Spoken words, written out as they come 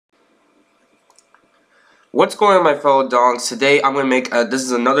What's going on, my fellow dogs? Today I'm going to make this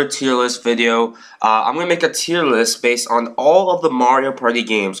is another tier list video. I'm going to make a tier list based on all of the Mario Party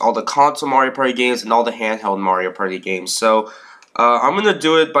games, all the console Mario Party games, and all the handheld Mario Party games. So I'm going to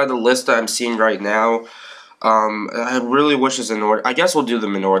do it by the list that I'm seeing right now. I really wish it's in order. I guess we'll do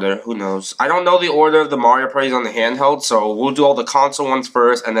them in order. Who knows? I don't know the order of the Mario Parties on the handheld, so we'll do all the console ones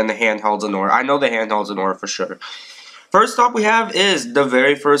first, and then the handhelds in order. I know the handhelds in order for sure. First up we have is the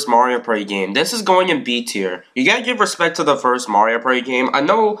very first Mario Party game. This is going in B tier. You gotta give respect to the first Mario Party game. I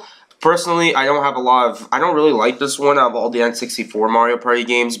know, personally, I don't really like this one out of all the N64 Mario Party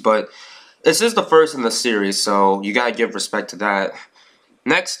games, but this is the first in the series, so you gotta give respect to that.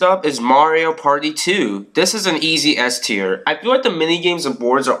 Next up is Mario Party 2. This is an easy S tier. I feel like the minigames and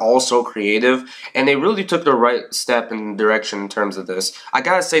boards are all so creative, and they really took the right step in direction in terms of this. I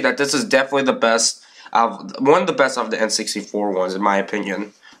gotta say that this is definitely the best, one of the best of the N64 ones, in my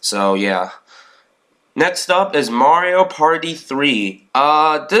opinion. So, yeah. Next up is Mario Party 3.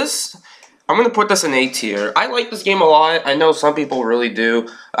 I'm going to put this in A tier. I like this game a lot. I know some people really do,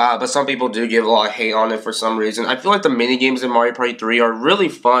 but some people do give a lot of hate on it for some reason. I feel like the minigames in Mario Party 3 are really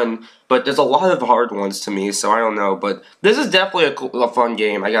fun, but there's a lot of hard ones to me, so I don't know. But this is definitely a fun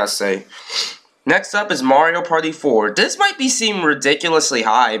game, I gotta say. Next up is Mario Party 4. This might seem ridiculously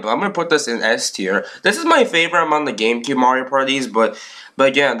high, but I'm going to put this in S tier. This is my favorite among the GameCube Mario Parties, but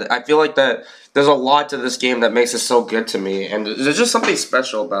again, I feel like that there's a lot to this game that makes it so good to me, and there's just something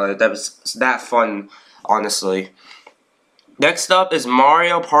special about it that's that fun, honestly. Next up is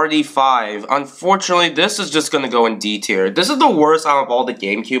Mario Party 5. Unfortunately, this is just going to go in D tier. This is the worst out of all the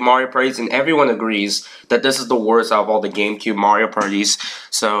GameCube Mario Parties, and everyone agrees that this is the worst out of all the GameCube Mario Parties.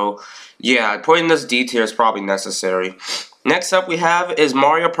 So, yeah, putting this D tier is probably necessary. Next up we have is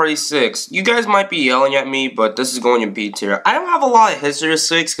Mario Party 6. You guys might be yelling at me, but this is going in B tier. I don't have a lot of history of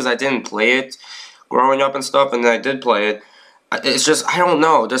 6 because I didn't play it growing up and stuff, and then I did play it. It's just, I don't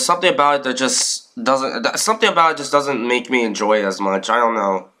know, there's something about it that just doesn't make me enjoy it as much. I don't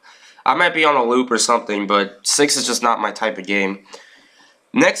know. I might be on a loop or something, but 6 is just not my type of game.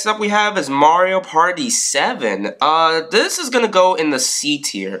 Next up we have is Mario Party 7. This is gonna go in the C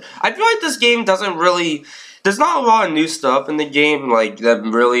tier. I feel like this game doesn't really... There's not a lot of new stuff in the game, like, that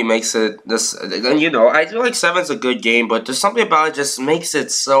really makes it this... And, you know, I feel like 7's a good game, but there's something about it just makes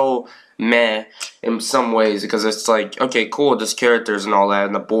it so meh in some ways, because it's like, okay, cool, there's characters and all that,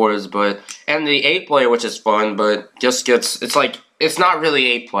 and the boards, but... And the 8-player, which is fun, but just gets... It's like, it's not really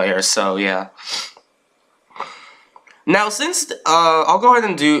 8-player, so, yeah. Now, since, I'll go ahead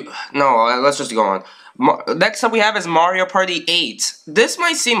and do... No, let's just go on. Next up we have is Mario Party 8. This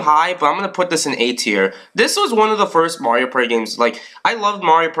might seem high, but I'm going to put this in A tier. This was one of the first Mario Party games. Like, I loved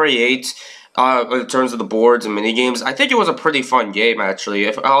Mario Party 8 in terms of the boards and minigames. I think it was a pretty fun game,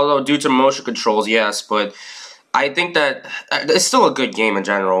 actually. Although, due to motion controls, yes, but I think that it's still a good game in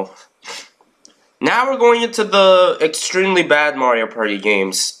general. Now we're going into the extremely bad Mario Party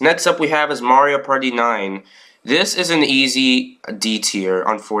games. Next up we have is Mario Party 9. This is an easy D tier,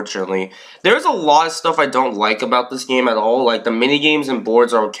 unfortunately. There's a lot of stuff I don't like about this game at all. Like, the minigames and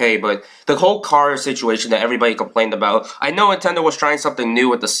boards are okay, but the whole car situation that everybody complained about, I know Nintendo was trying something new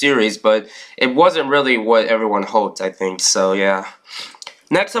with the series, but it wasn't really what everyone hoped, I think, so yeah.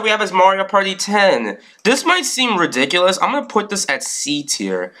 Next up we have is Mario Party 10. This might seem ridiculous. I'm going to put this at C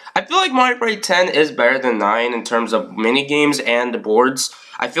tier. I feel like Mario Party 10 is better than 9 in terms of minigames and the boards.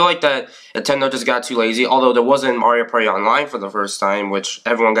 I feel like that Nintendo just got too lazy, although there wasn't Mario Party Online for the first time, which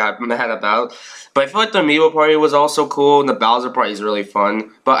everyone got mad about. But I feel like the Amiibo Party was also cool, and the Bowser Party is really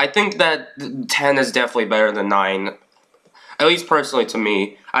fun. But I think that 10 is definitely better than 9. At least personally to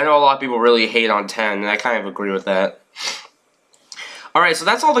me. I know a lot of people really hate on 10, and I kind of agree with that. Alright, so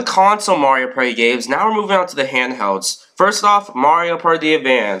that's all the console Mario Party games. Now we're moving on to the handhelds. First off, Mario Party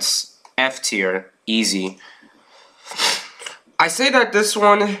Advance. F tier. Easy. I say that this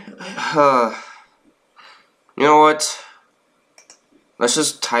one... you know what? Let's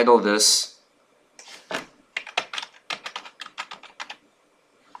just title this...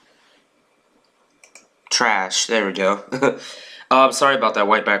 Trash. There we go. Sorry about that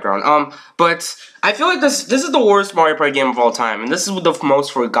white background. But I feel like this is the worst Mario Party game of all time, and this is the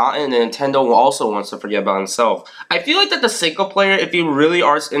most forgotten, and Nintendo also wants to forget about himself. I feel like that the single player, if you really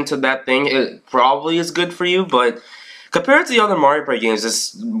are into that thing, it probably is good for you, but compared to the other Mario Party games,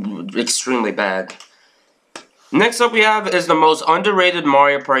 it's extremely bad. Next up we have is the most underrated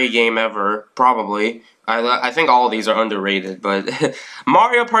Mario Party game ever, probably. I think all of these are underrated, but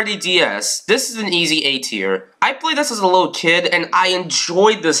Mario Party DS. This is an easy A tier. I played this as a little kid, and I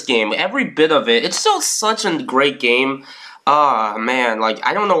enjoyed this game, every bit of it. It's still such a great game. Ah, man, like,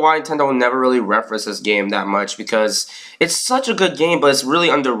 I don't know why Nintendo never really referenced this game that much, because it's such a good game, but it's really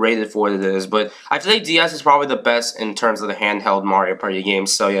underrated for what it is. But I'd say DS is probably the best in terms of the handheld Mario Party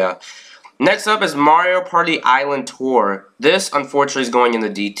games, so yeah. Next up is Mario Party Island Tour. This, unfortunately, is going in the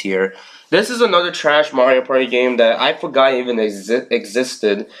D tier. This is another trash Mario Party game that I forgot even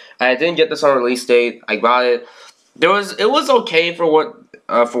existed. I didn't get this on release date. I got it. It was okay for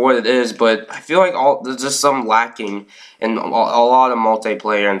what it is, but I feel like there's just some lacking in a lot of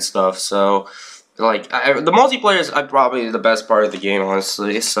multiplayer and stuff. So, like, the multiplayer is probably the best part of the game,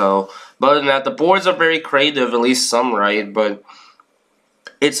 honestly. So, but other than that, the boards are very creative, at least some, right? But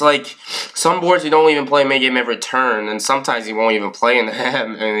it's like some boards you don't even play mid-game every turn, and sometimes you won't even play in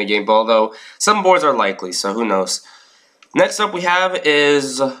the game. But although some boards are likely, so who knows? Next up we have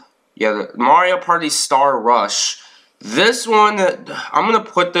is the Mario Party Star Rush. This one, I'm gonna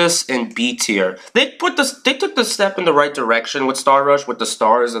put this in B tier. They took the step in the right direction with Star Rush, with the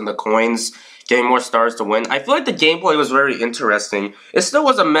stars and the coins, getting more stars to win. I feel like the gameplay was very interesting. It still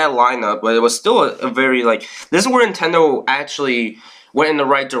was a meh lineup, but it was still a very, like, this is where Nintendo actually went in the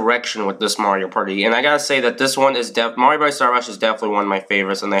right direction with this Mario Party. And I gotta say that this one is Mario Party Star Rush is definitely one of my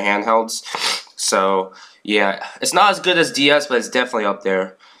favorites in the handhelds. So yeah, it's not as good as DS, but it's definitely up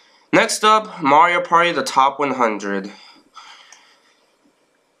there. Next up, Mario Party the Top 100.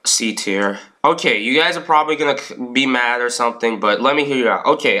 C tier. Okay, you guys are probably gonna be mad or something, but let me hear you out.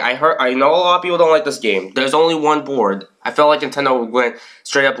 Okay, I know a lot of people don't like this game. There's only one board. I felt like Nintendo went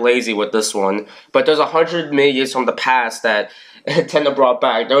straight up lazy with this one, but there's 100 minigames from the past that Nintendo brought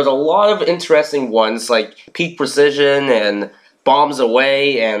back. There was a lot of interesting ones, like Peak Precision and Bombs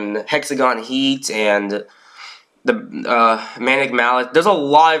Away and Hexagon Heat and the Manic Mallet. There's a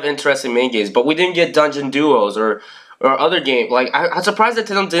lot of interesting minigames, but we didn't get Dungeon Duos or other games. Like, I'm surprised that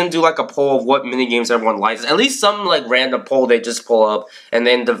Nintendo didn't do like a poll of what minigames everyone likes. At least some like random poll they just pull up and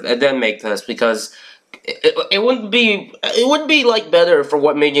then make this, because it wouldn't be like better for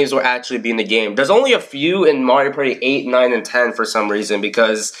what minigames will actually be in the game. There's only a few in Mario Party 8, 9, and 10 for some reason,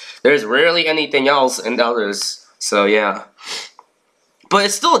 because there's rarely anything else in the others. So yeah. But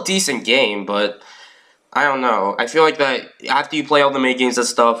it's still a decent game, but I don't know. I feel like that after you play all the minigames and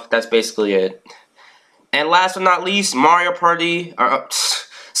stuff, that's basically it. And last but not least, Mario Party,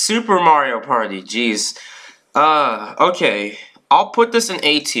 Super Mario Party. Jeez. Okay. I'll put this in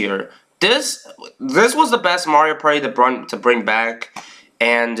A tier. This was the best Mario Party to bring back,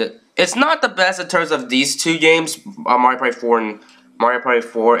 and it's not the best in terms of these two games, Mario Party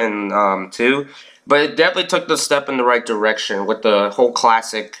 4 and 2, but it definitely took the step in the right direction with the whole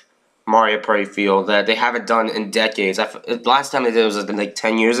classic Mario Party feel that they haven't done in decades. Last time they did it was like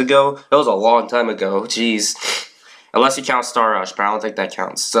 10 years ago. That was a long time ago. Jeez. Unless you count Star Rush, but I don't think that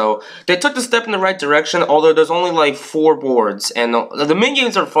counts. So, they took the step in the right direction, although there's only like 4 boards, and the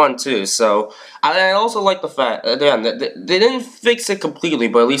minigames are fun too, so I also like the fact, again, they didn't fix it completely,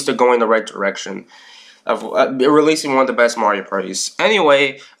 but at least they're going the right direction of releasing one of the best Mario Parties.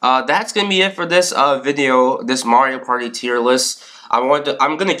 Anyway, that's gonna be it for this video, this Mario Party tier list. I'm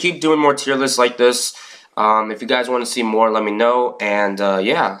gonna keep doing more tier lists like this. If you guys want to see more, let me know, and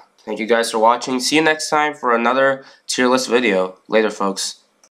yeah. Thank you guys for watching. See you next time for another tier list video. Later, folks.